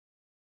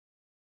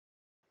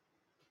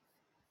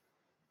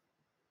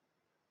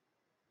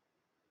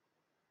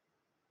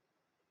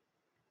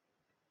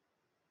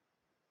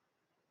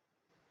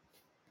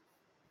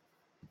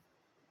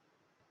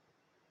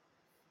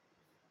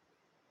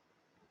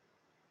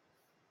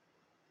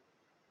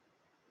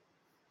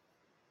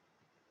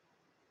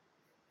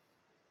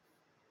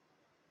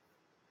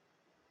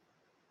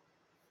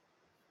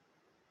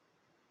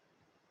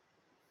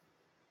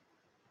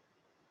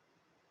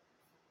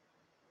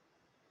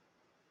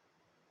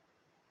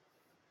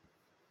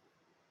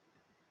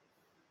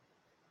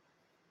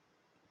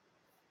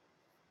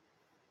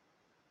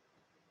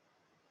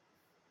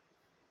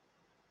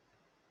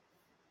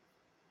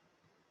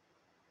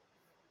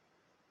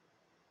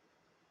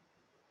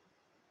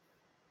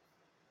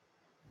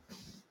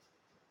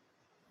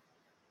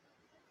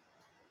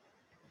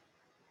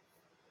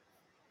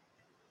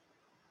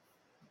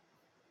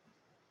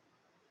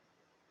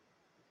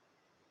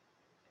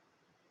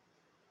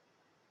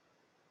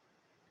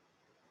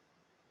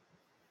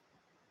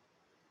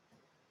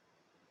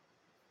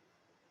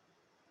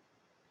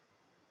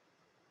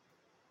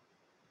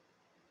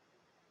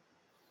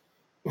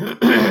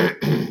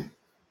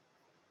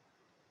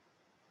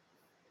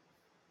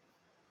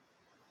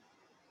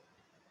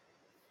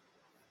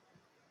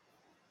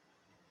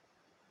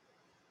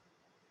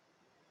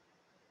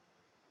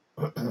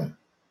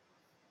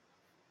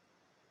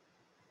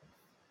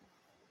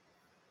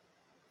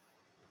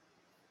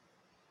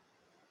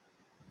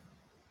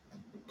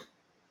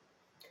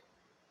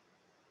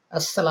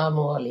السلام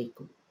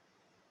علیکم۔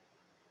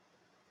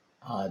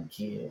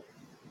 آج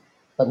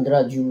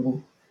 15 جون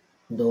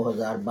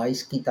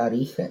 2022 کی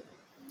تاریخ ہے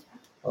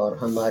اور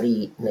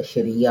ہماری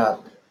نشریات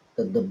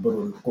تدبر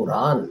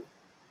القرآن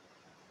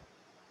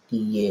کی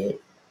یہ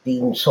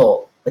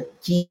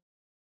 325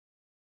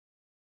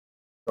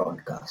 براڈ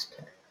کاسٹ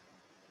ہے۔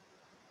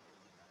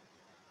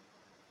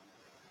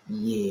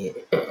 یہ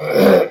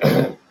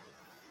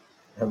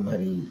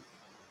ہماری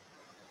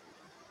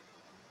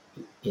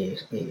اس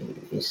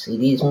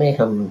سیریز میں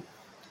ہم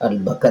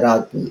البقرة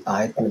کی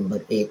آیت نمبر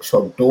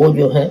 102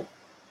 جو ہے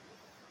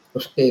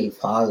اس کے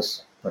الفاظ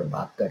پر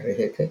بات کر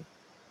رہے تھے،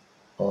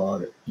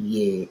 اور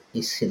یہ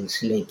اس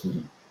سلسلے کی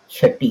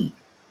 6ٹی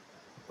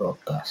براڈ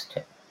کاسٹ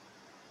ہے۔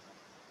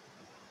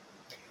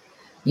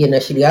 یہ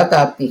نشریات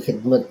آپ کی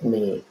خدمت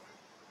میں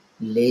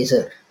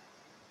لیزر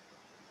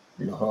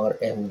لاہور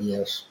احمدیہ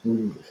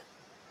اسکول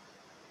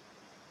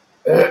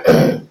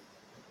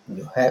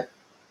جو ہے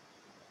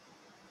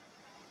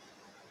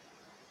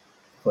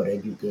فار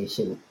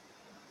ایجوکیشن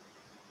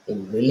ان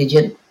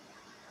ریلیجن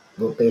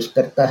وہ پیش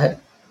کرتا ہے،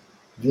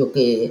 جو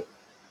کہ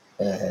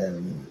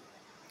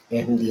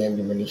احمدیہ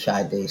انجمن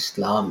اشاعت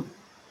اسلام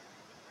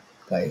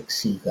کا ایک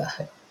سیغہ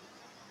ہے۔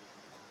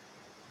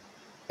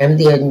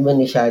 احمدیہ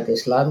انجمن اشاعت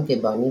اسلام کے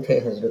بانی تھے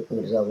حضرت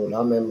مرزا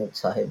غلام احمد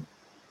صاحب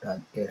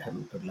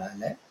رحمۃ اللہ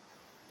علیہ،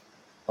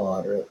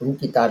 اور ان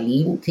کی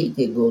تعلیم تھی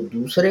کہ وہ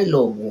دوسرے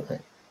لوگ جو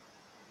ہیں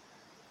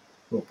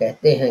وہ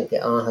کہتے ہیں کہ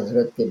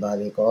حضرت کے بعد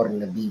ایک اور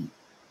نبی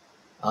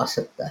آ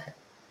سکتا ہے،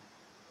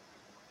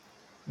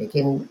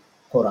 لیکن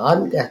قرآن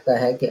کہتا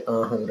ہے کہ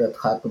حضرت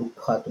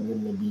خاتم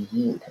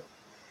النبیین ہے،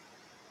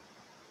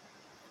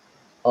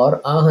 اور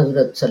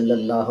حضرت صلی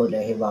اللہ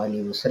علیہ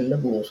وآلہ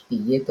وسلم نے اس کی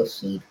یہ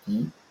تفسیر کی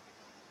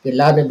کہ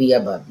لا نبی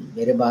بعدی،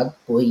 میرے بعد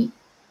کوئی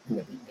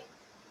نبی نہیں۔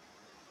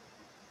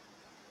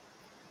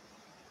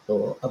 تو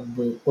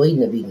اب کوئی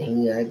نبی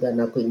نہیں آئے گا،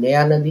 نہ کوئی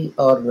نیا نبی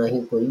اور نہ ہی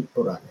کوئی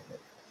پرانا نبی۔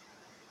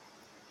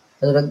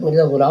 حضرت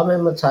مرزا غلام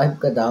احمد صاحب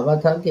کا دعویٰ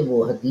تھا کہ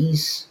وہ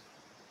حدیث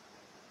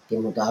کے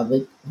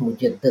مطابق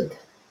مجدد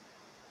ہے۔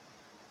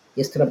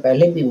 اس طرح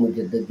پہلے بھی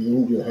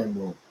مجددین جو ہیں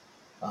وہ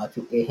آ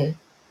چکے ہیں،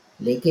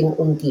 لیکن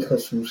ان کی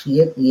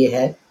خصوصیت یہ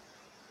ہے،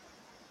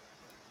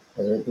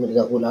 حضرت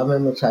مرزا غلام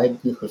احمد صاحب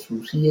کی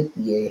خصوصیت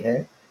یہ ہے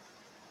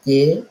کہ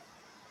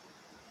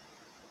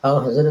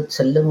حضرت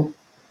صلی اللہ علیہ وسلم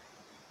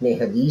نے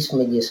حدیث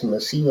میں جس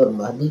مسیح اور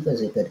مہدی کا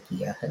ذکر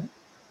کیا ہے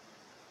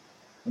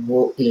وہ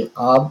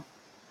القاب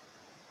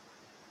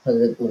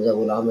حضرت مرزا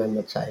غلام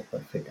احمد صاحب پر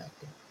فٹ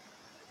آتے ہیں۔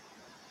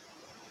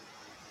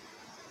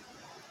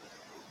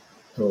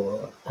 تو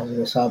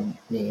حضرت صاحب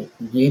نے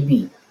یہ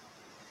بھی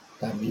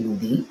تعلیم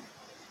دی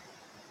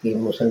کہ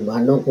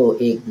مسلمانوں کو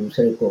ایک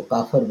دوسرے کو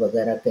کافر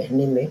وغیرہ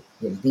کہنے میں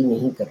جلدی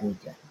نہیں کرنی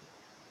چاہیے،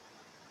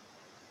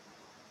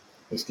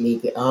 اس لیے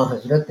کہ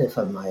حضرت نے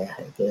فرمایا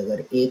ہے کہ اگر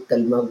ایک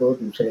کلمہ گو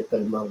دوسرے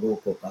کلمہ گو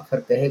کو کافر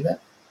کہے گا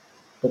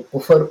تو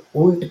کفر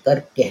الٹ کر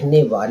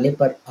کہنے والے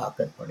پر آ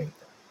کر پڑے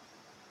گا۔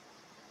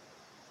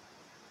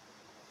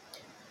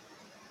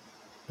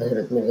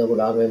 حضرت مرزا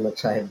غلام احمد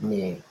صاحب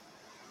نے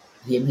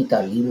یہ بھی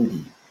تعلیم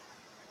دی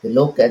کہ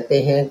لوگ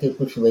کہتے ہیں کہ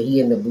کچھ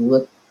وحی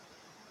نبوت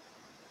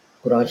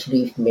قرآن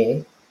شریف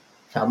میں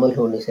شامل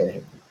ہونے سے رہ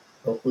گئی،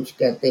 اور کچھ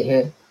کہتے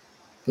ہیں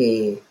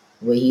کہ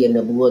وحی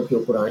نبوت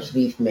جو قرآن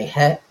شریف میں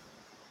ہے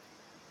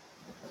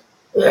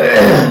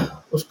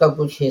اس کا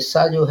کچھ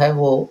حصہ جو ہے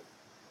وہ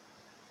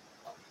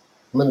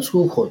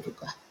منسوخ ہو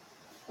چکا ہے،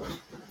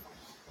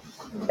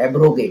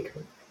 ایبروگیٹ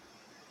ہو۔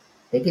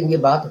 لیکن یہ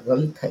بات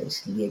غلط ہے، اس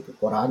لیے کہ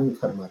قرآن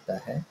فرماتا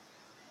ہے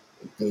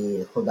کہ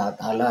خدا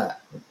تعالیٰ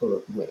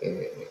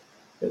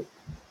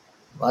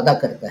وعدہ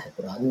کرتا ہے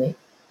قرآن میں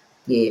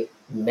کہ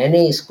میں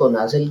نے اس کو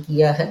نازل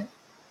کیا ہے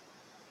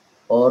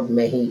اور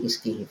میں ہی اس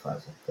کی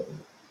حفاظت کروں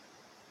گا۔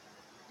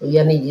 تو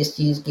یعنی جس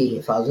چیز کی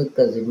حفاظت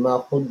کا ذمہ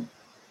خود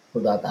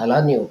خدا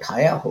تعالیٰ نے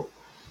اٹھایا ہو،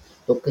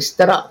 تو کس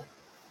طرح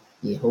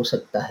یہ ہو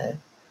سکتا ہے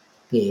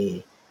کہ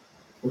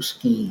اس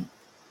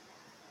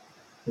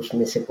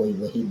میں سے کوئی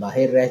وحی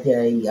باہر رہ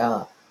جائے، یا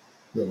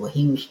جو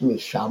وحی اس میں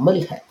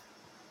شامل ہے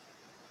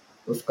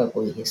اس کا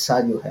کوئی حصہ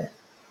جو ہے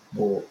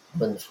وہ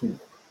منسوخ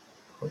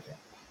ہو جائے۔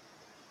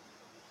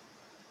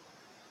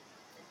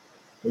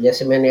 تو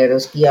جیسے میں نے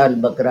عرض کیا،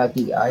 البقرہ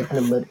کی آیت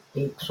نمبر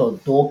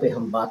 102 پہ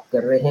ہم بات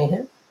کر رہے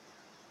ہیں،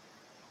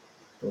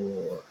 تو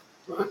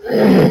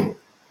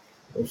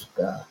اس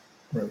کا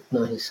میں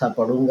اتنا حصہ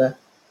پڑھوں گا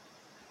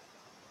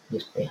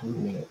جس پہ ہم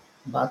نے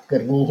بات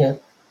کرنی ہے۔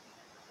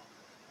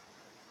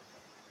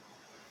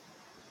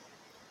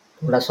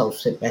 تھوڑا سا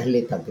اس سے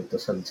پہلے تاکہ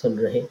تسلسل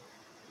رہے،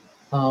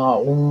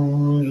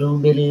 اعوذ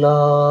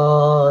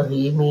باللہ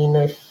من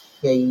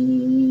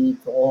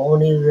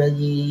الشیطان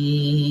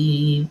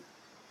الرجیم،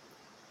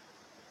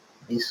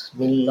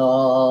 بسم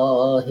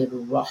اللہ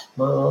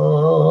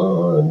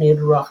الرحمن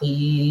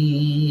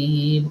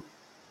الرحیم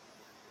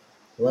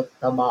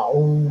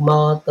واتبعوا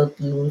ما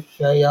تتلو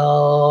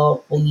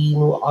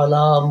الشیاطین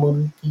علی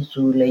ملک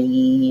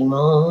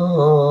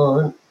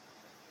سلیمان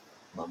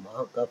وما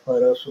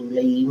كفر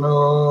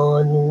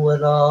سليمان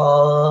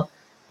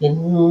ولكن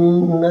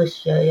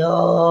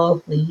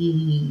الشياطين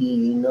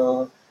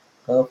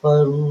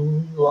كفروا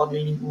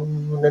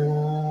يعلمون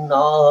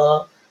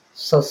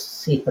الناس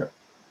السحر.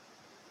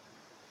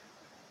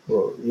 تو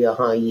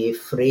یہاں یہ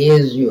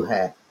فریز جو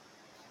ہے،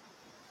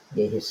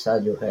 یہ حصہ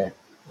جو ہے،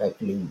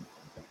 ایکچولی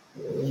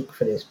ایک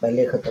فریز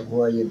پہلے ختم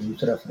ہوا، یہ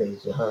دوسرا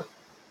فریز یہاں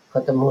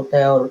ختم ہوتا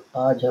ہے، اور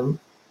آج ہم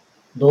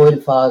دو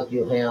الفاظ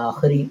جو ہیں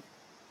آخری،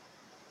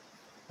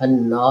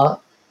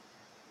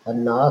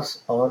 الناس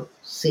اور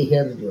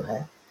سحر جو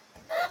ہے،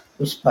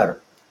 اس پر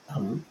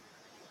ہم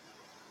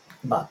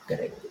بات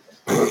کریں گے.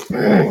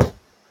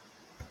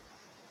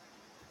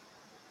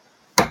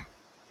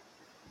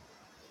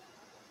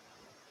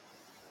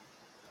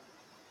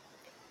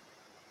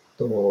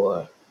 تو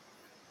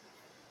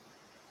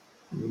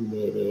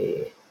میرے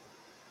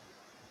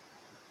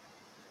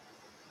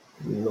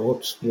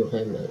نوٹس جو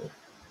ہیں نا،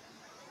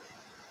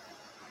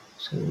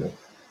 اصل میں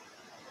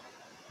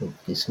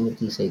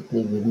قسمتی سے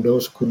اتنی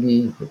ونڈوز کھلی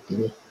ہوتی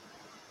ہیں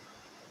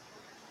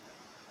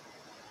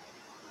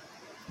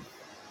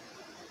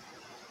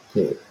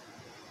کہ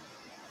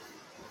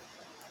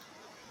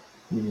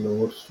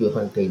نوٹس جو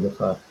ہیں کئی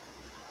دفعہ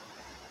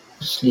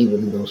پچھلی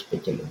ونڈوز پہ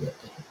چلے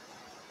جاتے ہیں.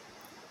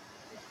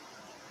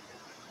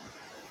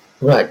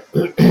 رائٹ.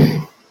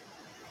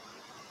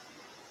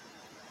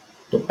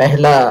 تو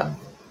پہلا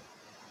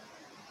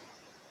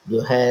جو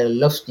ہے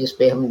لفظ جس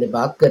پہ ہم نے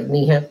بات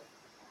کرنی ہے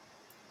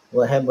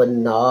وہ ہے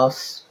والناس،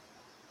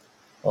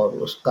 اور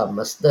اس کا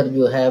مصدر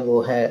جو ہے وہ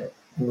ہے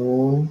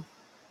نون،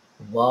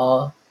 وا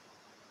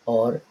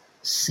اور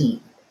سی،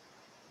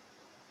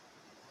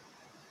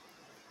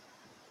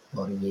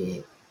 اور یہ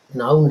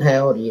ناؤن ہے،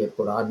 اور یہ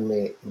قرآن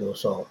میں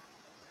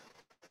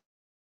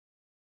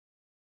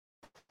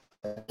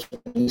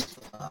 220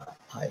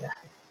 آیا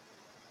ہے.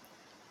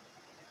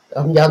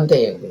 ہم جانتے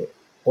ہیں کہ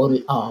قل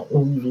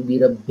اعوذ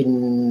برب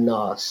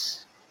الناس،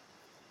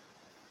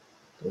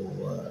 تو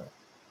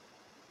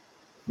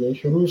یہ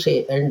شروع سے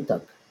اینڈ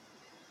تک،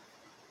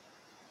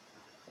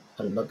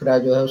 البقرہ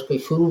جو ہے اس کے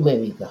شروع میں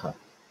بھی کہا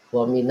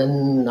وَمِنَ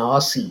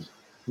النَّاسِ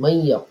مَن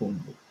يَقُولُ،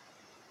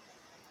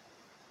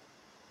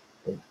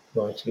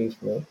 قرآن شریف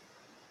میں،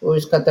 تو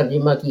اس کا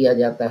ترجمہ کیا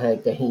جاتا ہے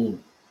کہیں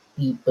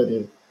پیپل،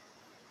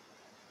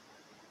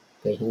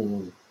 کہیں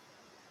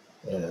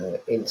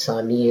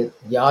انسانیت،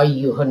 یا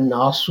ایھا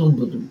الناس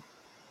اعبدوا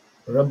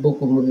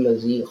ربکم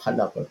الذی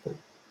خلقکم،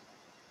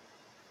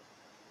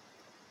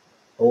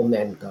 او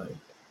مین کائنڈ.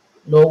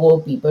 لوگوں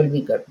پیپل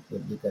بھی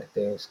کرتے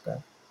ہیں اس کا،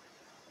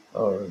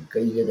 اور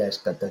کئی جگہ اس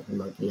کا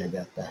ترجمہ کیا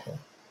جاتا ہے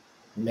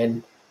مین،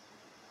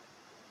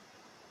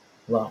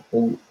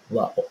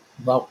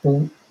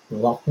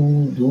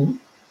 وقود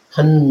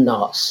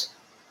الناس،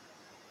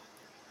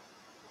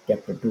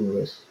 چیپٹر 2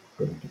 verse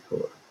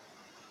 24.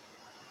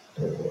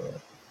 تو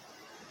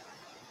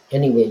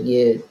اینی وے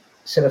یہ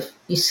صرف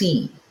اسی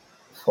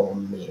فارم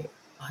میں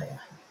آیا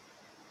ہے.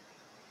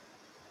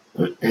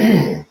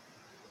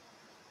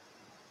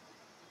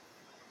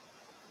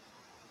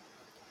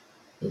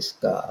 اس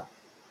کا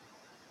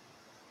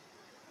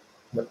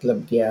مطلب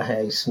کیا ہے،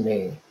 اس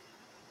میں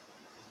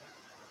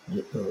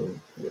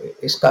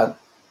اس کا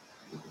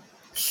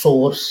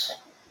سورس،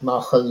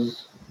 ماخذ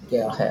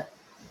کیا ہے،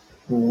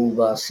 نون و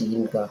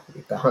سین کا،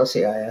 یہ کہاں سے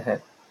آیا ہے.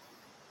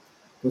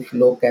 کچھ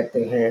لوگ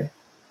کہتے ہیں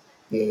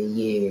کہ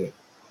یہ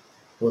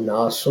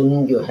اناسن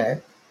جو ہے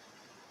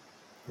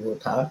وہ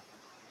تھا،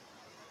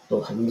 تو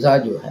حمزہ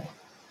جو ہے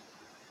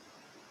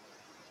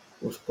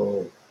اس کو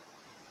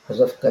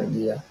حذف کر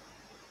دیا،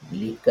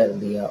 ڈیلیٹ کر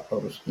دیا،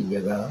 اور اس کی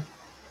جگہ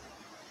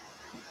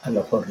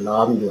الف اور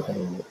لام جو ہے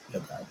وہ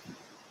لگا دی،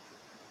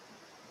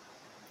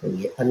 تو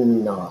یہ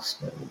الناس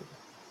بن گیا.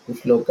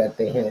 کچھ لوگ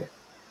کہتے ہیں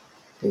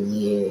کہ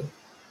یہ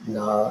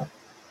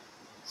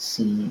ناسیہ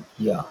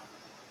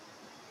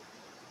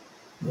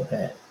جو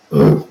ہے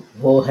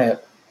وہ ہے.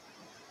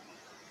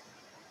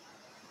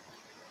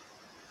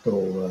 تو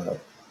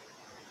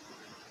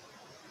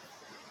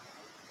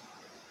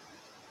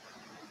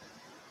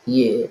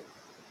یہ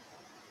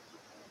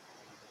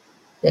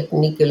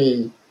ٹیکنیکل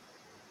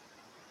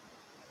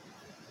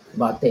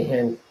باتیں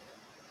ہیں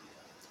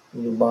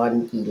زبان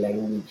کی،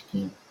 لینگویج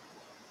کی،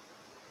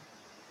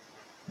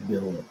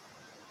 جو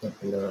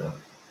اپنا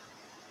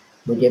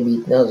مجھے بھی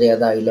اتنا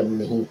زیادہ علم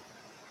نہیں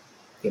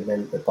کہ میں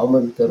ان پہ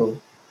کامنٹ کروں.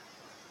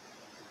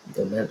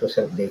 تو میں تو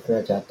صرف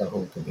دیکھنا چاہتا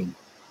ہوں کہ بھئی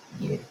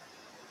یہ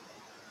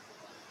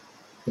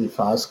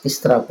الفاظ کس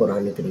طرح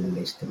قرآن کریم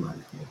میں استعمال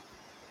کیے.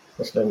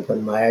 مثلاً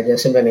فرمایا،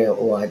 جیسے میں نے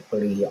وہ آیت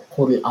پڑھی ہے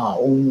قل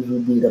اعوذ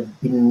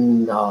برب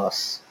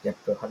الناس،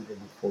 چیپٹر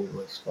 104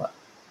 verse 1،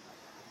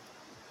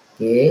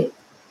 کہ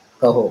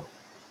کہو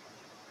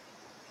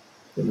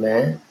کہ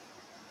میں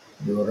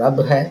جو رب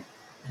ہے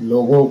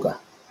لوگوں کا،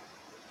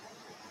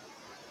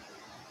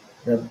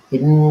 رب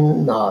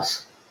الناس،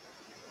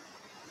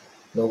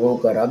 لوگوں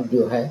کا رب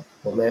جو ہے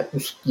وہ میں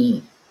اس کی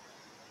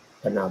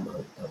پناہ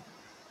مانگتا ہوں۔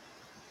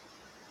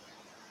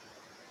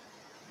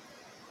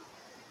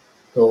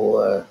 تو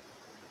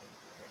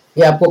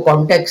یہ آپ کو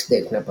کانٹیکسٹ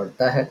دیکھنا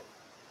پڑتا ہے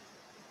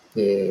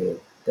کہ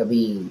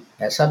کبھی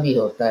ایسا بھی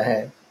ہوتا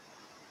ہے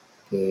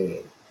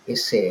کہ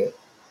اس سے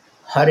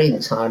ہر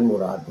انسان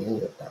مراد نہیں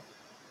ہوتا،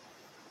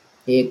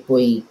 ایک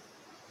کوئی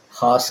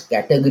خاص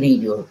کیٹیگری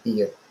جو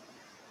ہوتی ہے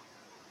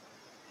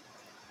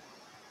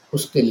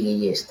اس کے لیے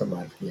یہ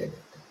استعمال کیا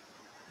جاتا ہے۔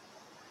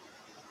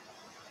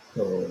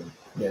 تو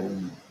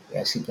یعنی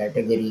ایسی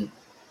کیٹیگری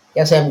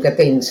جیسے ہم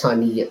کہتے ہیں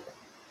انسانیت،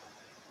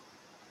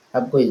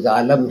 اب کوئی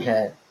ظالم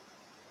ہے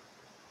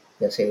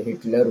جیسے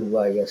ہٹلر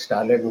ہوا یا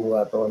اسٹالن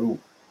ہوا تو ہم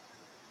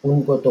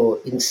ان کو تو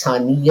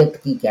انسانیت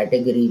کی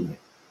کیٹیگری میں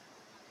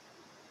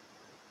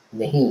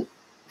نہیں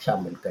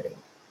شامل کریں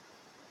گے۔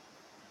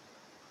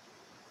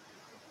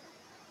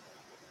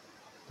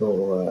 تو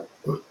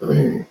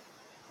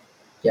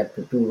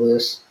چیپٹر 2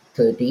 ورس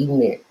 13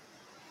 میں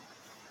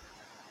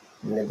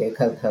ہم نے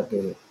دیکھا تھا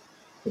کہ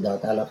خدا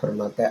تعالیٰ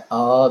فرماتا ہے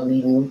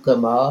آمینو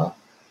کما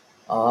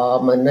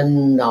آمن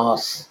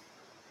الناس،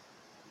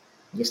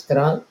 جس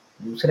طرح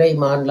دوسرے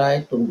ایمان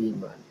لائے تم بھی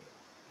ایمان لے۔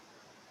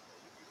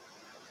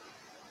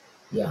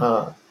 یہاں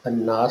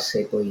الناس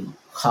سے کوئی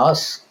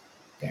خاص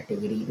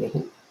کیٹیگری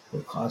نہیں،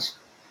 کوئی خاص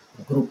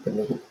گروپ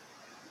نہیں،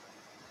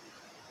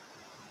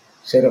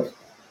 صرف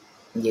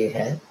یہ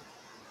ہے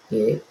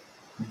کہ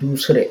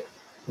دوسرے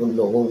ان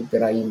لوگوں کی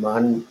طرح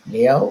ایمان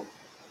لے آؤ،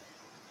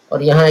 اور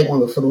یہاں ایک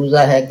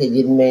مفروضہ ہے کہ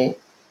جن میں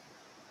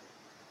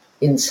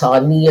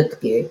انسانیت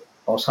کے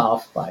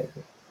اوصاف پائے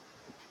گئے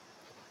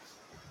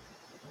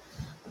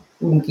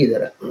ان کی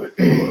طرح۔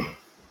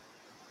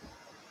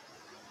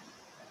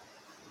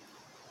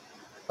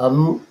 ام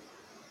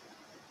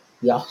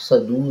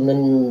یحسدون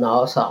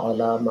الناس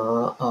علی ما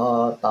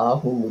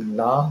آتاہم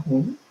اللہ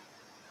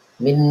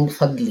من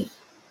فضلی،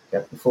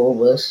 چیپٹر 4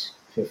 ورس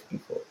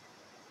 54۔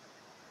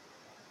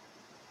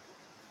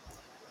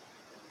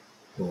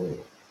 تو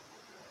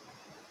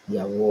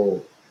یا وہ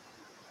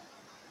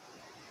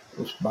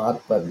اس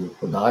بات پر جو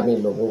خدا نے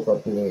لوگوں کو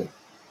اپنے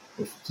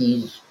اس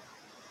چیز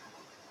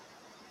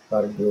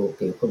پر جو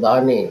کہ خدا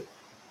نے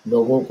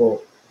لوگوں کو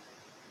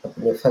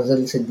اپنے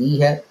فضل سے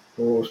دی ہے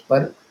وہ اس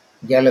پر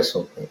جیلس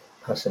ہوتے ہیں،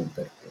 حسد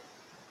کرتے ہیں۔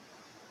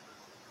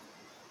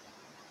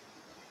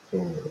 تو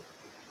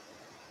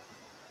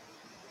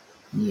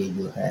یہ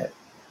جو ہے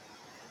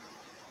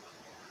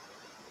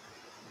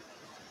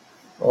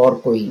اور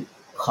کوئی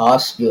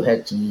خاص جو ہے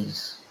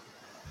چیز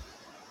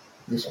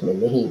جس میں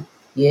نہیں،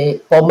 یہ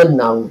کامن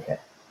ناؤن ہے۔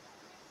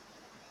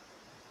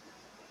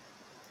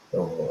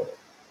 تو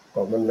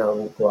کامن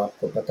ناؤن کو آپ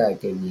کو پتہ ہے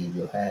کہ یہ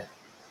جو ہے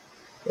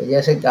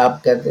جیسے کہ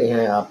آپ کہتے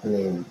ہیں آپ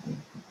نے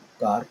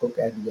کار کو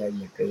کہہ دیا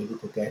یا ٹرین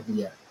کو کہہ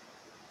دیا،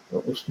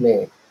 تو اس میں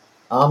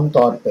عام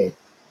طور پہ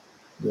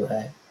جو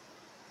ہے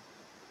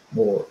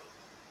وہ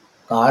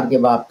کار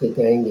جب آپ کے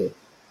کہیں گے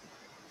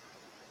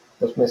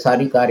تو اس میں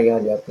ساری کاریں آ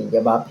جاتی ہیں،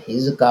 جب آپ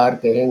ہز کار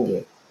کہیں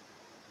گے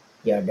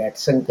یا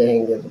ڈیٹسن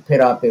کہیں گے تو پھر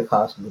آپ ایک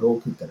خاص گروہ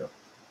کی طرف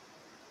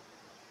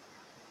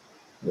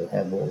جو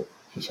ہے وہ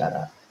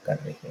اشارہ کر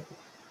رہے ہیں۔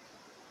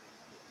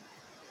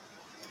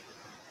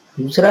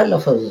 دوسرا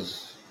لفظ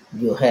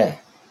جو ہے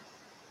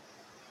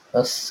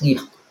تصیح،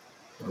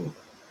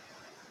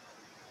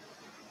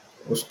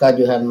 اس کا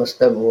جو ہے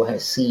مصدر وہ ہے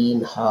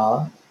سین ہا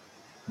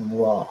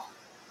وا،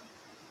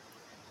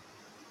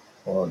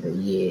 اور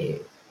یہ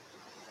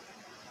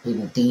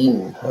ان 3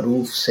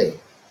 حروف سے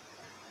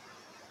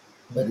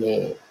بنے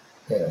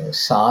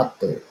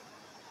 7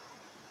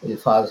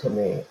 الفاظ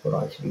ہمیں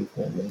قرآن شریف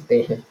میں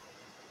ملتے ہیں،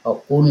 اور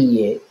کل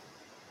یہ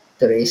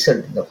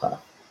 63 دفعہ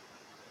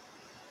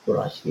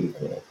قرآن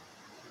شریف میں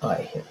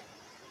آئے ہیں۔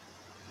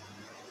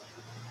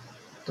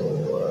 تو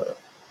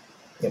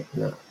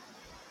اپنا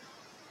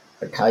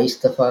 28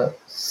 دفعہ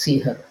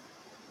سحر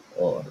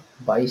اور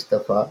 22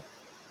 دفعہ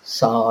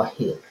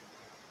ساحر،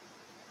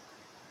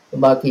 تو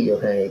باقی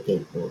جو ہے ایک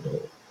ایک دو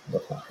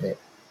دفعہ ہے۔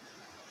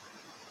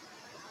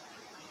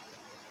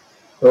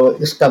 تو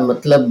اس کا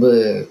مطلب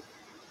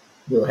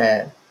جو ہے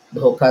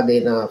دھوکہ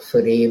دینا،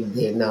 فریب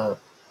دینا،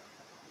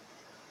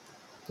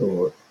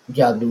 تو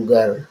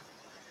جادوگر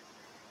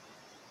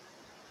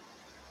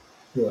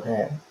جو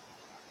ہے،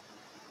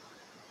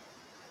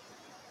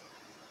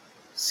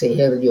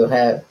 سحر جو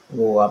ہے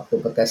وہ آپ کو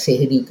پتہ ہے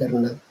سحری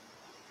کرنا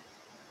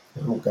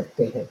ہم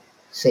کرتے ہیں۔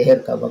 سحر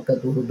کا وقت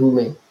اردو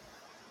میں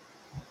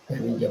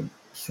یعنی جب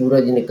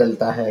سورج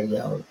نکلتا ہے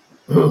یا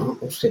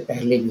اس سے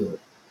پہلے جو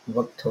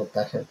وقت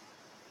ہوتا ہے،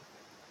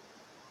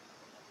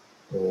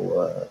 تو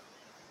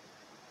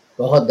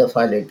بہت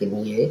دفعہ لیکن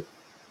یہ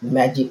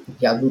میجک،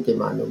 جادو کے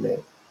معنوں میں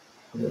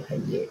جو ہے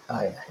یہ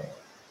آیا ہے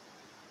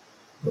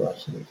قرآن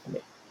شریف میں۔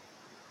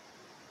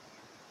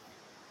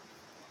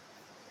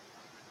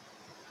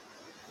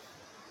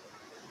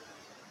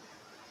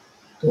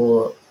 تو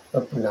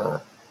اپنا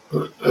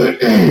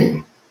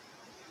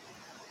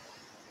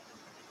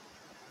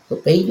تو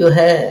کئی جو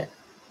ہے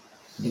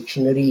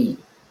ڈکشنری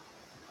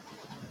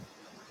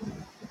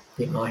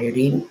کے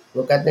ماہرین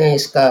وہ کہتے ہیں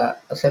اس کا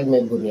اصل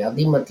میں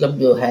بنیادی مطلب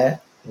جو ہے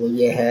وہ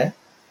یہ ہے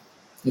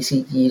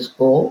کسی چیز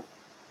کو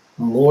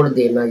موڑ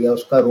دینا یا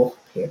اس کا رخ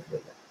پھیر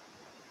دینا.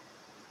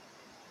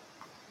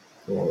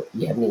 تو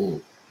یعنی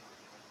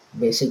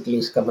بیسکلی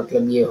اس کا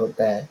مطلب یہ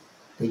ہوتا ہے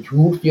کہ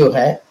جھوٹ جو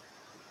ہے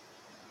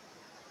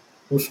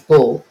اس کو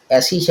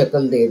ایسی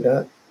شکل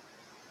دینا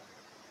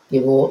کہ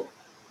وہ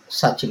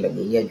سچ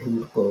لگے یا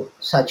جھوٹ کو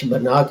سچ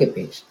بنا کے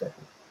پیش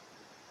کرنا.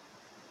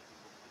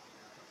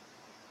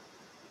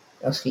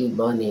 اصلی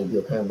معنی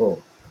جو ہے وہ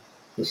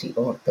کسی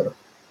اور طرف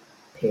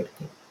پھیر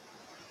کے.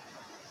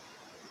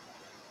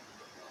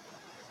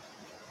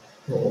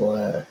 تو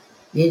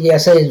یہ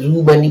جیسے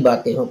زو بنی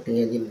باتیں ہوتی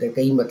ہیں جن کے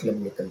کئی مطلب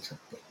نکل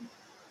سکتے ہیں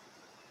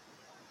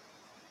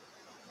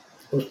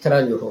اس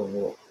طرح جو ہو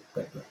وہ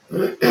کرنا.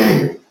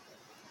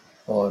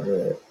 اور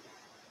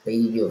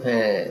کئی جو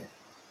ہیں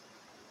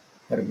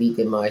عربی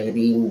کے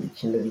ماہرین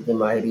ڈکشنری کے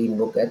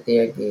ماہرین وہ کہتے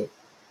ہیں کہ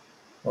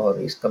اور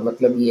اس کا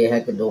مطلب یہ ہے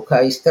کہ دھوکہ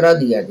اس طرح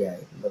دیا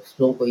جائے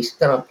لفظوں کو اس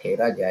طرح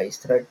پھیرا جائے اس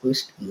طرح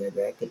ٹوسٹ کیا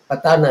جائے کہ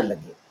پتہ نہ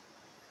لگے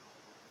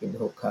کہ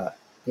دھوکہ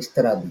کس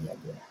طرح دیا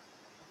گیا.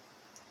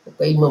 تو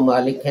کئی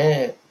ممالک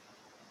ہیں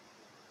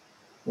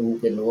ان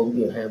کے لوگ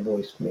جو ہیں وہ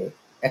اس میں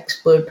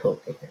ایکسپرٹ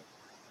ہوتے ہیں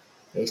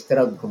کہ اس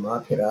طرح گھما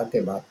پھرا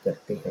کے بات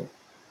کرتے ہیں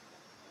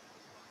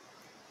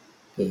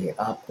کہ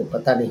آپ کو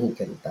پتہ نہیں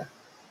چلتا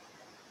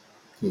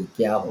کہ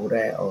کیا ہو رہا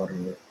ہے اور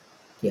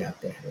کیا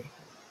کہہ رہے ہیں.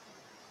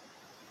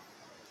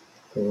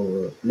 تو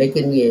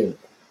لیکن یہ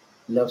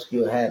لفظ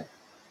جو ہے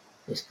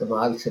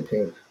استعمال سے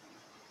پھر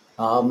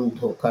عام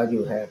دھوکہ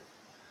جو ہے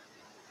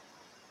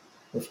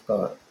اس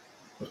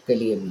کے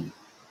لیے بھی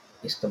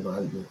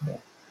استعمال جو ہے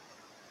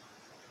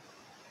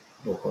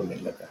وہ ہونے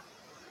لگا.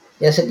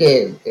 جیسے کہ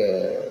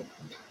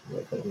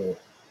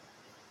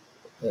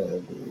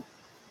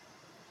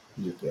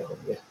یہ کیا ہو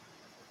گیا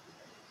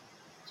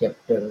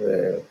چیپٹر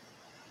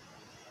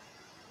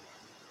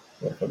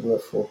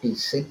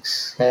 46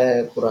 ہے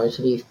قرآن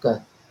شریف کا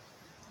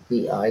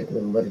کی آیت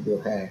نمبر جو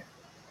ہے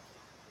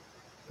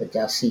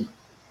 85.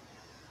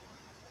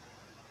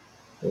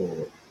 تو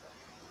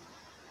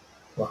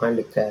وہاں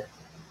لکھا ہے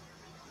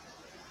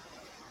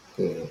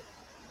کہ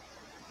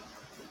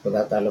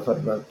خدا تعالیٰ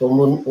فرماتا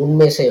تم ان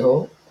میں سے ہو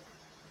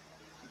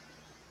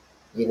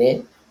جنہیں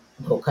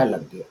دھوکہ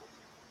لگ گیا.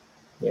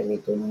 یعنی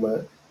تم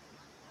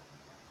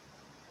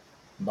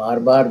بار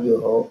بار جو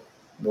ہو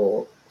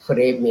وہ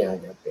فریب میں آ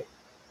جاتے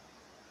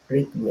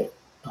ٹرک میں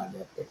آ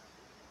جاتے.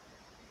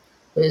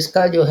 تو اس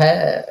کا جو ہے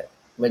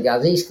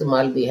مجازی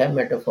استعمال بھی ہے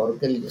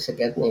میٹافورکل جسے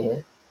کہتے ہیں.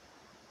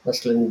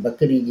 مثلا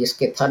بکری جس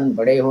کے تھن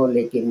بڑے ہوں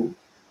لیکن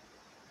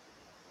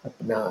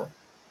اپنا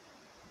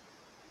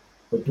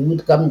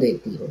دودھ کم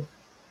دیتی ہو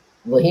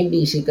وہیں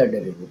بھی اسی کا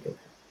ڈیریویٹو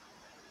ہے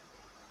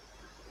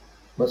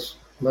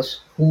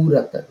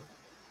مسحورتن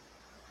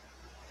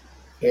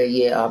کہ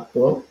یہ آپ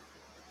کو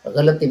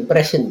غلط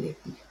امپریشن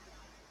دیتی ہے.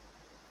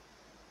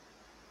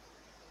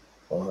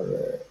 اور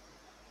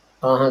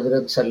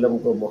حضرت سلم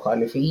کو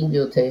مخالفین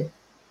جو تھے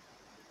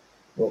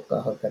وہ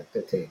کہا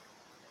کرتے تھے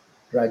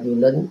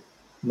رجلاً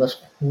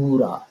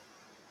مسحورا.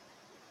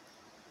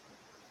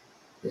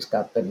 اس کا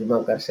آپ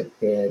ترجمہ کر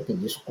سکتے ہیں کہ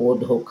جس کو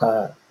دھوکہ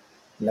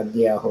لگ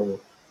گیا ہو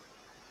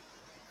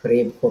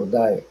فریب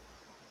خوردہ ہے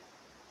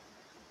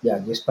یا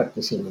جس پر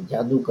کسی نے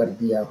جادو کر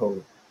دیا ہو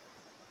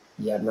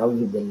یا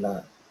نعوذ باللہ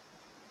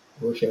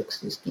وہ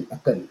شخص جس کی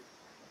عقل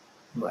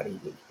ماری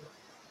گئی ہو.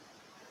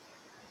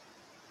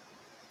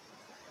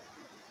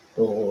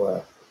 تو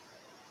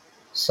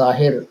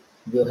ساحر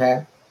جو ہے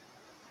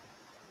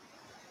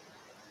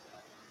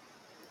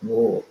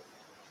وہ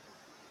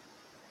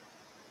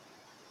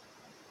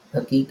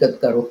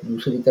حقیقت کا رخ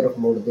دوسری طرف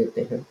موڑ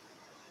دیتے ہیں.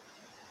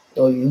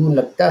 تو یوں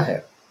لگتا ہے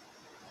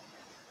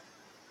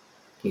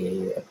کہ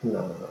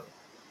اپنا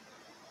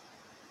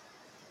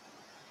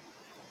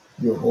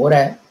جو ہو رہا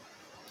ہے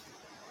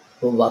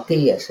وہ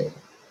واقعی ایسے ہے.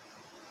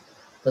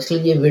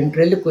 اصل یہ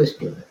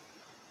وینٹریلوکوسٹ جو ہے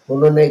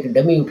انہوں نے ایک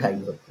ڈمی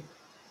اٹھائی ہوتی ہے.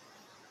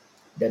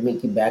 ڈمی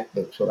کی بیک پہ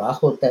ایک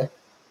سوراخ ہوتا ہے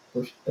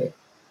پشت پہ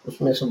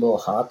اس میں سے وہ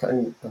ہاتھ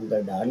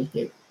اندر ڈال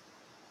کے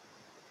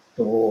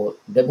تو وہ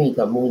ڈمی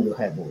کا منہ جو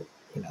ہے وہ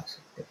ہلا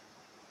سکتے ہیں.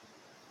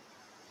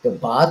 تو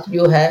بات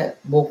جو ہے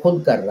وہ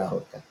خود کر رہا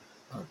ہوتا ہے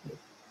آدمی.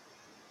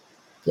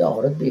 کیا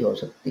عورت بھی ہو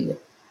سکتی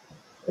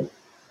ہے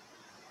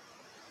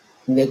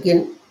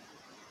لیکن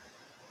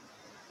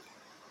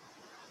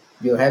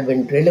جو ہے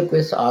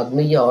وینٹریلوکوسٹ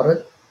آدمی یا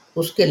عورت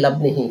اس کے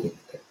لب نہیں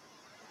ہلتے.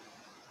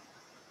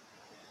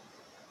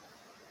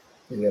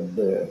 جب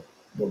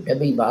وہ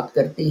ڈبی بات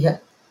کرتی ہے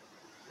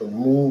تو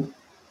منہ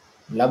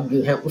لب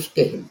جو ہیں اس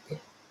کے ہلتے.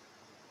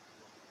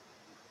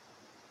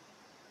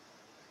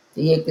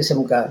 تو یہ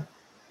قسم کا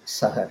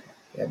سحر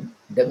ہے.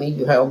 ڈمی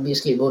جو ہے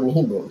اوبیسلی وہ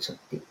نہیں بول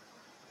سکتی.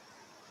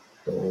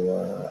 تو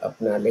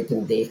اپنا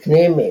لیکن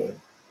دیکھنے میں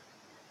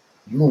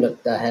یوں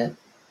لگتا ہے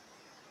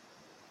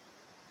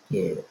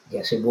کہ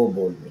جیسے وہ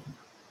بول رہی.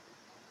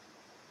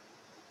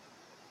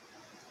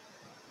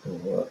 تو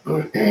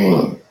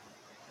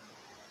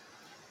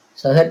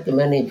سحر کے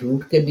معنی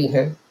جھوٹ کے بھی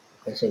ہیں.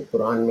 جیسے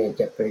قرآن میں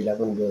چیپٹر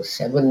 11 جو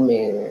 7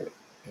 میں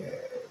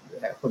جو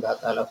ہے خدا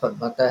تعالیٰ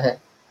فرماتا ہے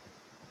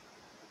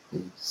کہ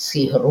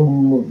سحر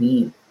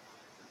مبین،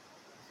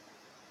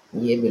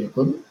 یہ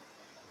بالکل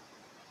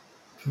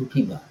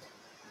جھوٹی بات ہے۔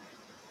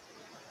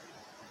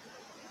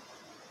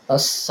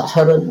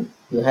 السحر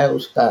جو ہے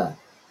اس کا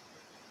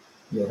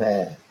جو ہے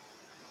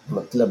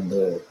مطلب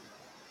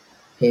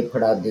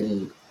پھیپھڑا، دل،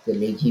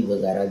 کلیجی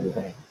وغیرہ جو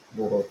ہے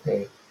وہ ہوتے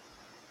ہیں۔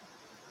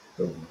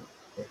 تو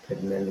پھر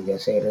میں نے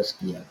جیسے عرض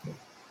کیا کہ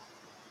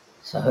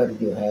سحر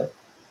جو ہے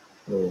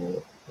وہ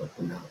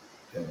اپنا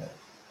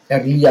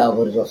early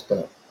hours of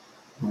the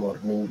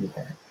morning جو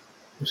ہے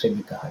اسے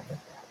بھی کہا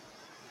جاتا ہے۔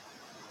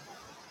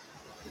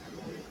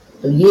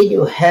 تو یہ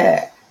جو ہے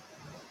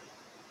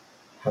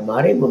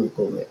ہمارے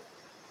ملکوں میں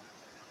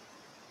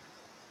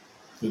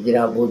کہ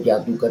جناب وہ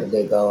جادو کر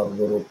دے گا اور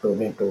وہ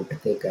ٹونے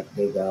ٹوٹکے کر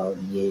دے گا، اور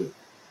یہ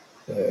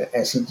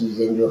ایسی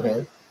چیزیں جو ہیں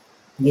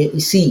یہ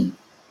اسی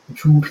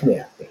جھوٹ میں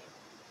آتے ہیں۔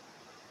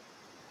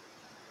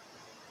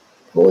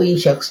 کوئی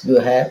شخص جو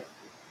ہے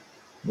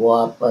وہ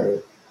آپ پر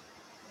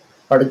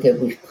پڑھ کے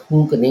کچھ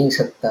پھونک نہیں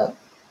سکتا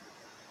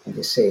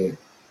جس سے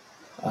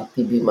آپ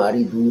کی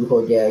بیماری دور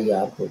ہو جائے،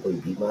 یا آپ کو کوئی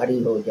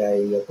بیماری ہو جائے،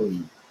 یا کوئی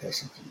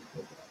ایسی چیز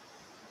ہو جائے۔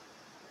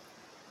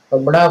 اور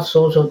بڑا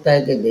افسوس ہوتا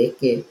ہے کہ دیکھ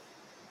کے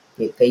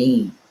کہ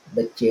کئی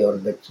بچے اور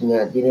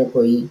بچیاں جنہیں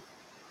کوئی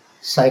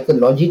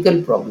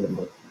سائیکولوجیکل پرابلم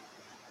ہوتی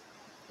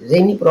ہے،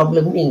 ذہنی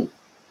پرابلم نہیں،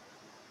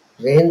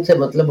 ذہن سے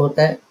مطلب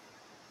ہوتا ہے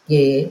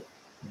کہ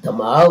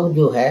دماغ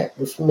جو ہے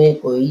اس میں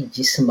کوئی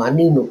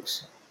جسمانی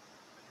نقص ہے،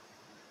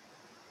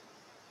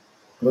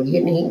 اور یہ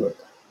نہیں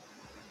ہوتا،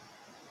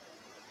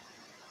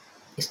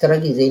 اس طرح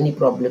کی ذہنی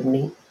پرابلم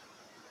نہیں،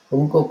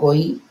 ان کو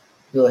کوئی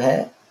جو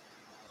ہے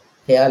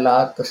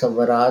خیالات،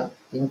 تصورات،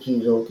 ان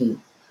چیزوں کی،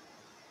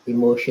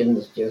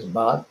 ایموشنز،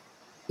 جذبات،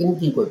 ان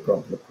کی کوئی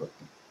پرابلم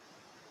ہوتی،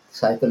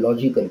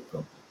 سائیکولوجیکل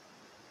پرابلم۔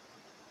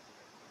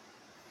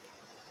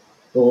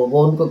 تو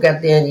وہ ان کو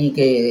کہتے ہیں جی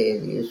کہ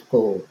اس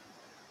کو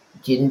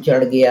جن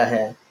چڑھ گیا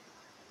ہے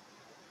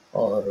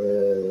اور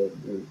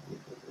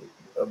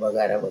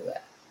وغیرہ وغیرہ۔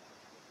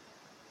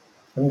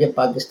 ہم جب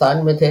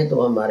پاکستان میں تھے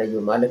تو ہمارے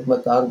جو مالک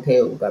مکان تھے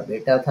ان کا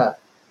بیٹا تھا،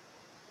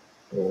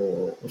 تو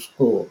اس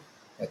کو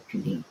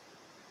ایکچولی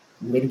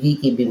مرگی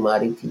کی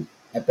بیماری تھی،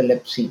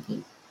 ایپیلیپسی کی۔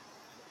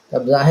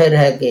 تب ظاہر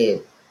ہے کہ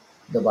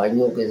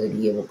دوائیوں کے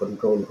ذریعے وہ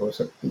کنٹرول ہو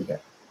سکتی ہے،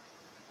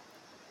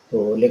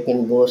 تو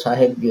لیکن وہ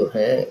صاحب جو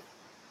ہے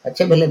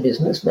اچھے بھلے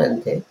بزنس مین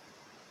تھے،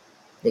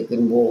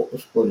 لیکن وہ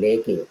اس کو لے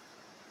کے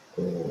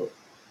تو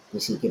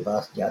کسی کے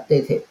پاس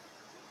جاتے تھے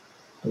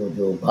تو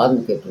جو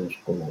باندھ کے تو اس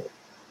کو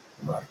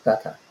مارتا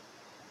تھا،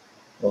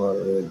 اور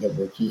جب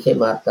وہ چیخے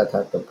مارتا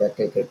تھا تو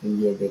کہتے تھے کہ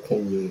یہ دیکھیں،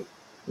 یہ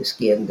اس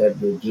کے اندر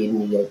جو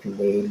جن یا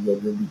چڑیل یا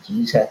جو بھی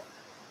چیز ہے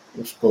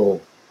اس کو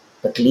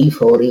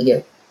تکلیف ہو رہی ہے،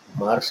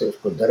 مار سے اس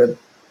کو درد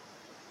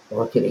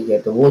پہنچ رہی ہے،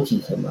 تو وہ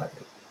چیخے مار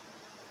رہی ہے۔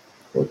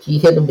 وہ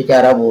چیخے تو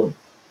بیچارہ وہ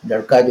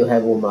لڑکا جو ہے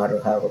وہ مار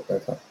رہا ہوتا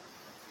تھا۔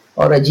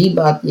 اور عجیب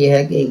بات یہ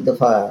ہے کہ ایک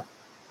دفعہ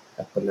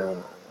اپنا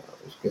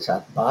اس کے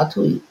ساتھ بات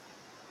ہوئی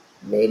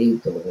میری،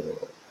 تو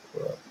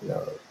اپنا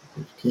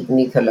کچھ ٹھیک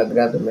نہیں تھا لگ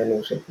رہا، تو میں نے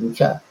اسے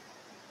پوچھا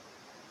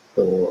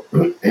تو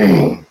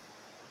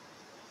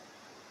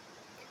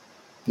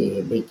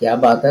کہ بھئی کیا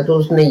بات ہے، تو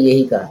اس نے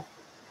یہی کہا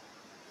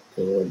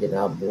کہ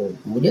جناب وہ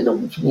مجھے تو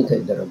کچھ نہیں تھا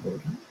درد ہو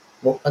رہی،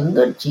 وہ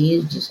اندر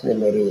چیز جس نے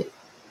میرے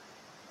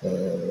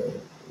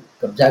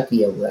قبضہ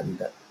کیا ہوا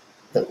اندر،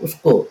 تو اس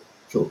کو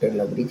چوٹیں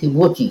لگ رہی تھی،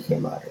 وہ چیخیں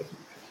مار رہی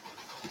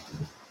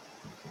تھی۔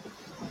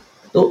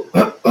 تو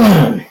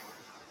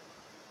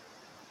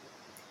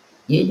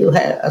یہ جو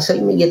ہے اصل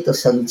میں یہ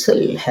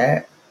تسلسل ہے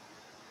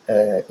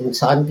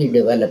انسان کی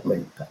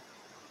ڈیولپمنٹ کا،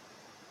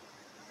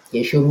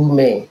 کہ شروع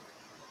میں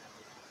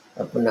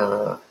اپنا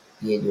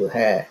یہ جو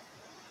ہے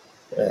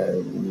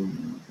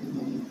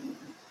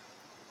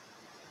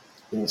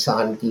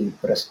انسان کی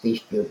پرستش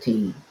جو تھی،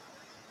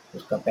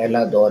 اس کا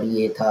پہلا دور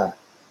یہ تھا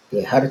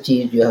کہ ہر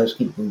چیز جو ہے اس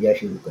کی پوجا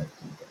شروع کر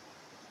دی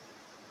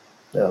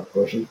جائے، اور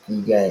کوشش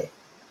کی جائے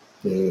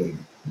کہ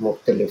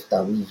مختلف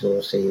تعویذوں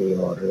سے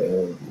اور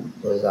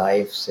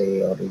وظائف سے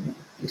اور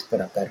اس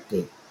طرح کر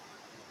کے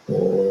تو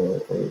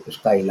اس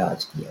کا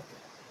علاج کیا گیا،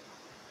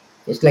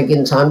 اس لیے کہ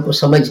انسان کو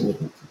سمجھ نہیں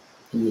تھی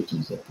کہ یہ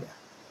چیزیں کیا۔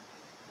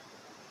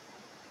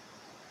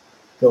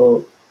 تو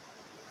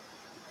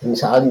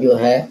انسان جو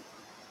ہے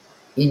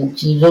ان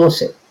چیزوں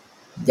سے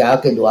جا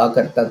کے دعا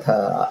کرتا تھا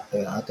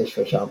آتش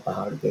فشاں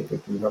پہاڑ کے کہ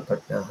تو نہ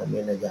پھٹنا،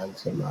 ہمیں نہ جان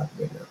سے مار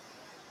دینا،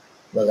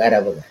 وغیرہ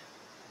وغیرہ۔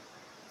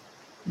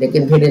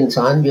 لیکن پھر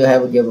انسان جو ہے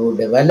جب وہ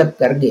ڈیولپ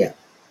کر گیا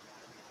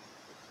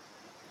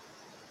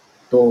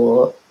تو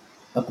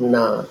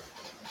اپنا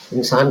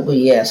انسان کو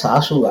یہ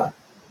احساس ہوا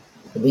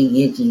کہ بھئی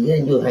یہ چیزیں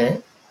جو ہیں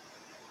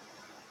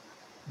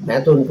میں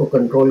تو ان کو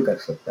کنٹرول کر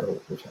سکتا ہوں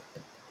کچھ حد تک،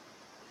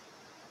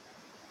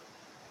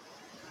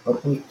 اور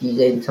کچھ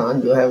چیزیں انسان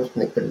جو ہے اس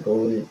نے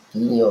کنٹرول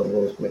کی اور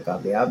وہ اس میں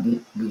کامیاب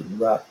بھی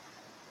ہوا۔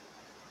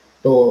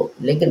 تو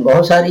لیکن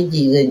بہت ساری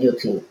چیزیں جو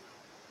تھیں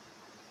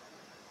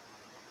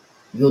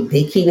جو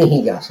دیکھی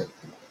نہیں جا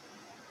سکتی،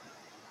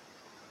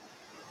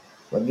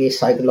 اب یہ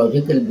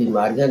سائیکولوجیکل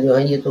بیماریاں جو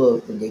ہیں یہ تو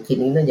دیکھی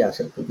نہیں نہ جا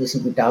سکتی. کسی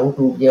کی ٹانگ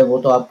ٹوٹ جائے وہ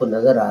تو آپ کو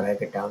نظر آ رہا ہے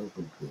کہ ٹانگ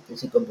ٹوٹ گئی.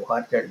 کسی کو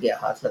بخار چڑھ گیا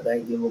ہاتھ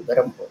لگائیں گے وہ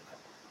گرم ہوگا.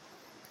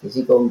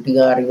 کسی کو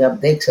الٹیاں آ رہی ہیں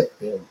آپ دیکھ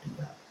سکتے ہیں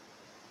الٹیاں.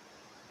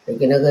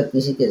 لیکن اگر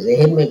کسی کے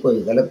ذہن میں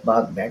کوئی غلط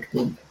بات بیٹھ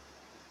گئی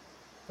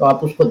تو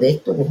آپ اس کو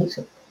دیکھ تو نہیں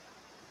سکتے.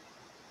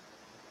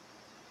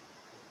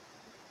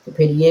 تو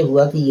پھر یہ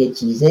ہوا کہ یہ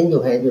چیزیں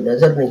جو ہیں جو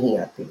نظر نہیں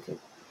آتی تھیں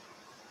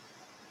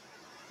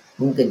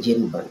ان کے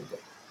جن بن گئے.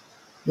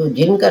 جو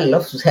جن کا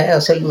لفظ ہے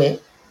اصل میں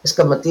اس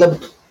کا مطلب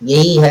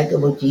یہی ہے کہ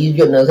وہ چیز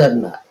جو نظر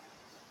نہ آئے.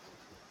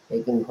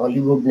 لیکن ہالی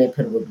ووڈ نے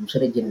پھر وہ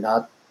دوسرے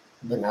جنات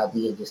بنا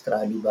دیے جس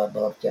طرح علی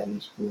بابا اور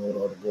 40 چور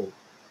اور وہ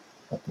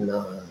اپنا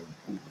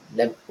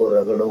لیمپ کو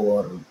رگڑو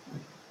اور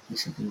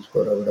کسی چیز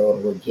کو رگڑو اور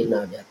وہ جن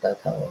آ جاتا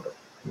تھا اور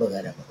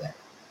وغیرہ وغیرہ.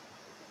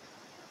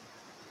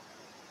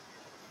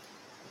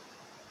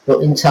 تو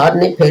انسان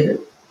نے پھر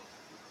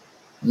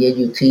یہ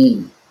جو تھی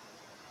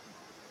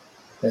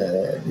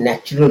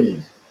نیچرل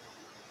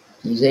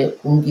چیزیں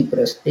ان کی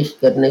پرستش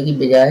کرنے کی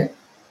بجائے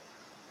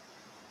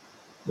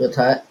جو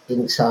تھا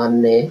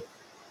انسان نے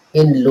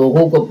ان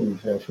لوگوں کو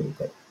پوچھنا شروع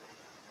کر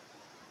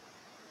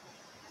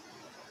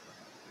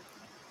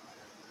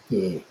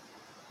کہ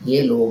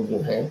یہ لوگ جو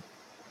ہیں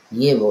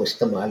یہ وہ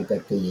استعمال کر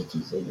کے یہ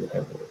چیزیں جو ہے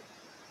وہ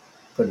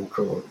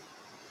کنٹرول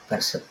کر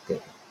سکتے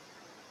ہیں.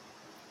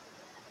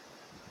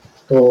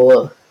 تو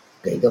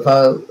کئی دفعہ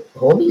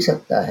ہو بھی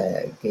سکتا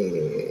ہے کہ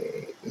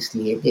اس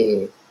لیے کہ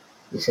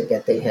جسے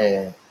کہتے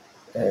ہیں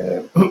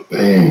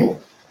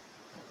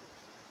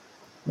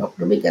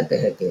ڈاکٹر بھی کہتے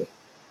ہیں کہ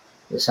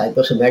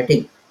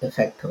سائیکوسومیٹک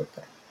افیکٹ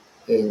ہوتا ہے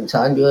کہ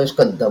انسان جو ہے اس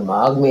کا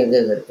دماغ میں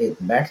اگر ایک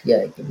بیٹھ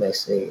جائے کہ میں اس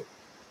سے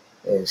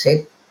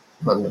صحت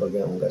مند ہو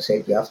جاؤں گا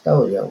صحت یافتہ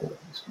ہو جاؤں گا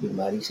اس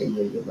بیماری سے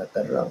یہ میں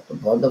کر رہا ہوں. تو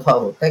بہت دفعہ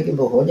ہوتا ہے کہ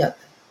وہ ہو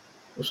جاتا ہے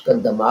اس کا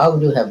دماغ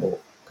جو ہے وہ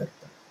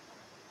کرتا ہے.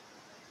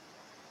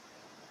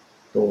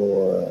 تو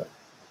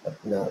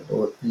اپنا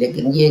تو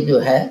لیکن یہ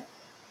جو ہے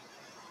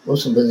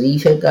اس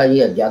وظیفے کا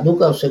یا جادو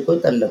کا اس سے کوئی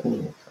تعلق نہیں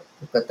ہوتا.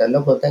 اس کا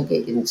تعلق ہوتا ہے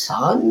کہ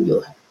انسان جو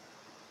ہے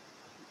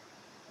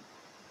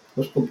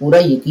اس کو پورا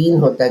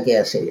یقین ہوتا ہے کہ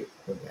ایسے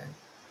ہو جائے.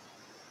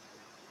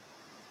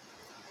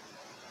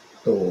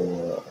 تو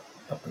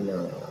اپنا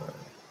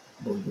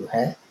وہ جو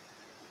ہے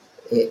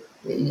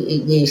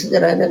یہ اسی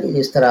طرح ہے نا کہ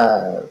جس طرح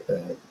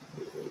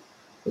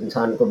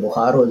انسان کو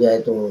بخار ہو جائے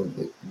تو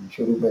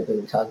شروع میں تو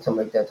انسان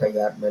سمجھتا تھا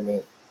یار میں نے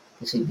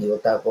کسی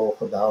دیوتا کو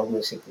خداؤں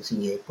میں سے کسی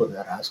ایک کو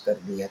ناراض کر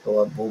دیا تو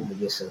اب وہ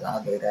مجھے سزا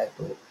دے رہا ہے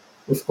تو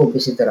اس کو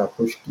کسی طرح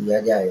خوش کیا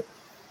جائے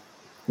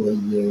کوئی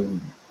یہ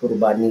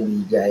قربانی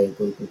لی جائے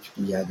کوئی کچھ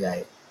کیا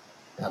جائے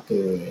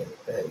تاکہ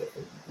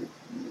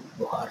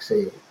بخار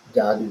سے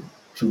جان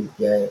چھوٹ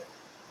جائے.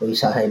 کوئی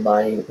صاحب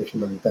آئیں کچھ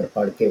منتر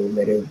پڑھ کے وہ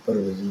میرے اوپر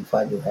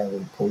وظیفہ جو ہے وہ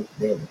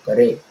پھونک دے وہ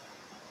کرے.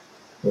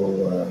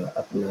 تو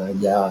اپنا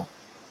یا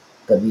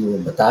کبھی وہ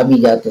بتا بھی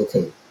جاتے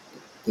تھے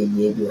کہ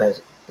یہ جو ہے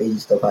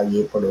 23 دفعہ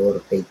یہ پڑھو اور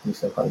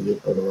 33 دفعہ یہ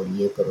پڑھو اور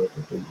یہ کرو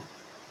تو تم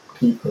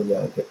ٹھیک ہو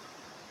جاؤ گے.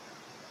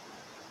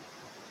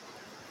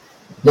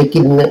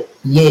 لیکن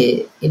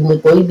یہ ان میں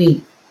کوئی بھی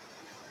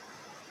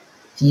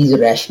چیز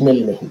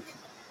ریشنل نہیں تھی.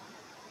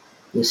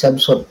 یہ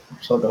سب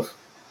سارٹ آف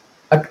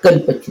اٹکل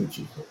پچو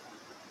چیزیں.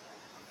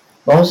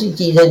 بہت سی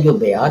چیزیں جو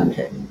بیان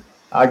ہیں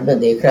آج میں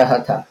دیکھ رہا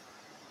تھا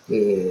کہ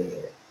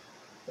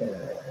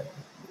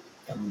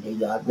مجھے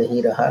یاد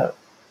نہیں رہا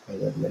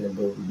اگر میں نے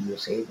وہ ویڈیو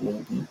سیو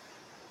نہیں کی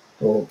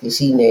تو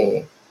کسی نے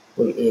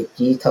کوئی ایک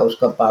چیز تھا اس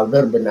کا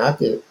پاؤڈر بنا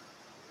کے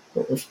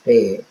تو اس پہ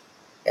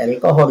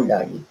الکوہول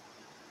ڈالی.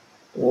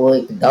 وہ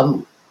ایک دم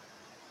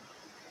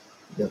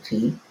جو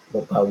تھی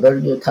وہ پاؤڈر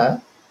جو تھا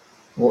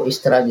وہ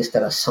اس طرح جس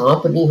طرح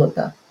سانپ نہیں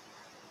ہوتا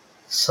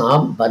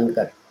سانپ بن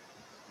کر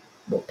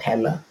وہ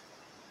پھیلا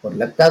اور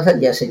لگتا تھا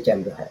جیسے چل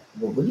رہا ہے.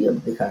 وہ مجھے اب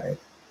دکھا رہے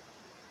تھے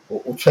وہ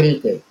اچھل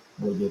کے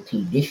وہ جو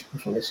تھی ڈش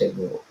اس میں سے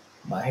وہ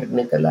باہر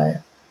نکل آیا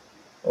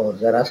اور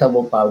ذرا سا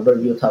وہ پاؤڈر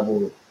جو تھا وہ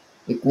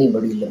اتنی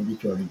بڑی لمبی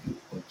چوڑی تھی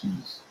وہ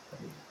چیز.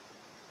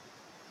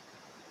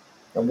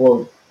 اب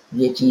وہ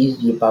یہ چیز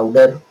یہ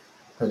پاؤڈر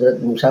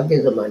حضرت موسیٰ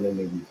کے زمانے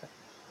میں بھی تھا.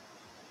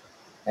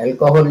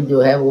 الکوہول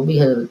جو ہے وہ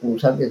بھی حضرت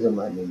موسیٰ کے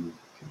زمانے میں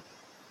تھی.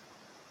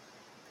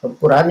 اب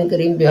قرآن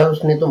کریم جو ہے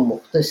اس نے تو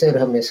مختصر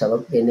ہمیں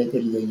سبق دینے کے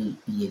لیے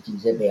یہ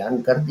چیزیں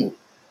بیان کر دیں.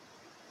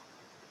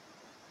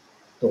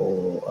 تو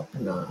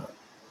اپنا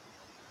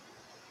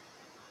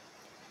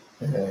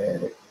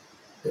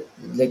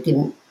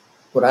لیکن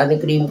قرآن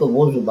کریم کو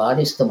وہ زبان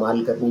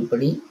استعمال کرنی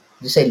پڑی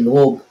جسے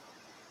لوگ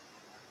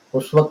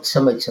اس وقت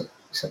سمجھ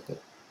سکے.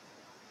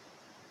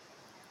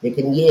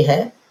 لیکن یہ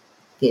ہے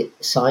کہ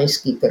سائنس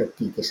کی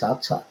ترقی کے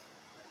ساتھ ساتھ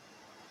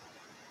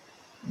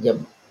جب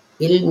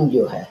علم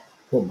جو ہے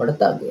وہ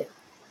بڑھتا گیا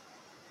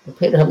تو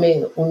پھر ہمیں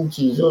ان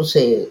چیزوں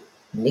سے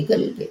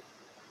نکل کے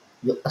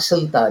جو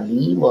اصل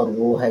تعلیم اور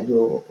وہ ہے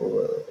جو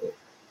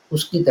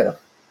اس کی طرف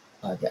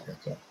آ جانا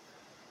چاہیے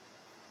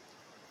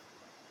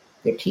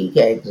کہ ٹھیک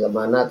ہے ایک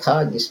زمانہ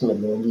تھا جس میں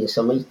لوگ یہ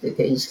سمجھتے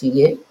تھے اس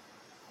لیے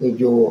کہ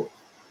جو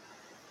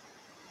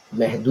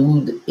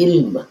محدود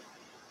علم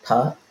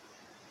تھا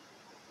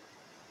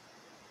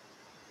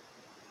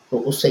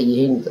تو اس سے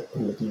یہی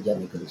نتیجہ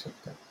نکل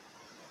سکتا،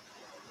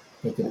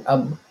 لیکن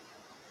اب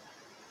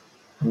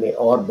ہمیں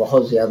اور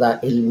بہت زیادہ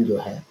علم جو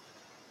ہے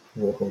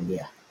وہ ہو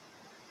گیا،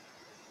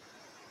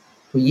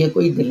 تو یہ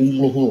کوئی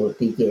دلیل نہیں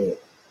ہوتی کہ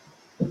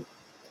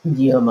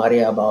جی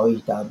ہمارے آباء و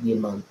اجداد یہ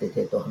مانتے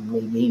تھے تو ہم نے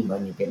یہی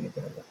مانی کے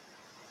لگا،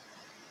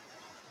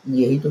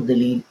 یہی تو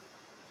دلیل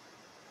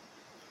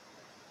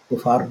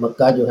کفار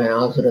مکہ جو ہیں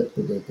حضرت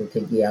کو دیتے تھے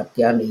کہ آپ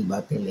کیا نئی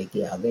باتیں لے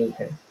کے آ گئی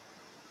ہیں،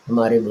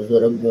 ہمارے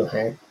بزرگ جو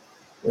ہیں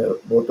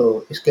وہ تو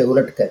اس کے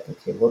الٹ کہتے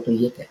تھے، وہ تو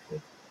یہ کہتے تھے۔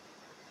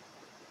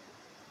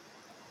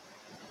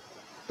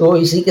 تو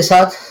اسی کے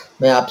ساتھ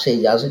میں آپ سے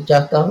اجازت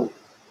چاہتا ہوں،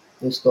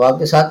 اس دعا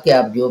کے ساتھ کہ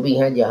آپ جو بھی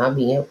ہیں جہاں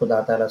بھی ہیں، خدا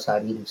تعالیٰ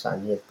ساری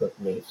انسانیت کو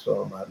اپنے حفظ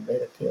و امان میں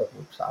رکھے اور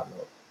نقصان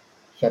اور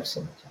شر سے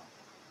بچائے۔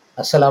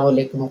 السلام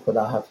علیکم،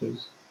 خدا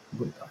حافظ،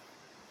 گڈ بائے۔